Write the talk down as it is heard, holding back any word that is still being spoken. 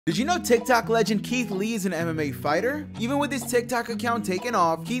Did you know TikTok legend Keith Lee is an MMA fighter? Even with his TikTok account taken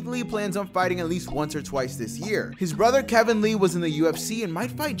off, Keith Lee plans on fighting at least once or twice this year. His brother Kevin Lee was in the UFC and might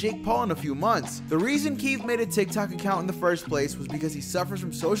fight Jake Paul in a few months. The reason Keith made a TikTok account in the first place was because he suffers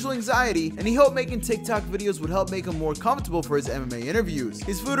from social anxiety and he hoped making TikTok videos would help make him more comfortable for his MMA interviews.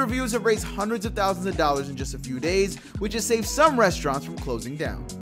 His food reviews have raised hundreds of thousands of dollars in just a few days, which has saved some restaurants from closing down.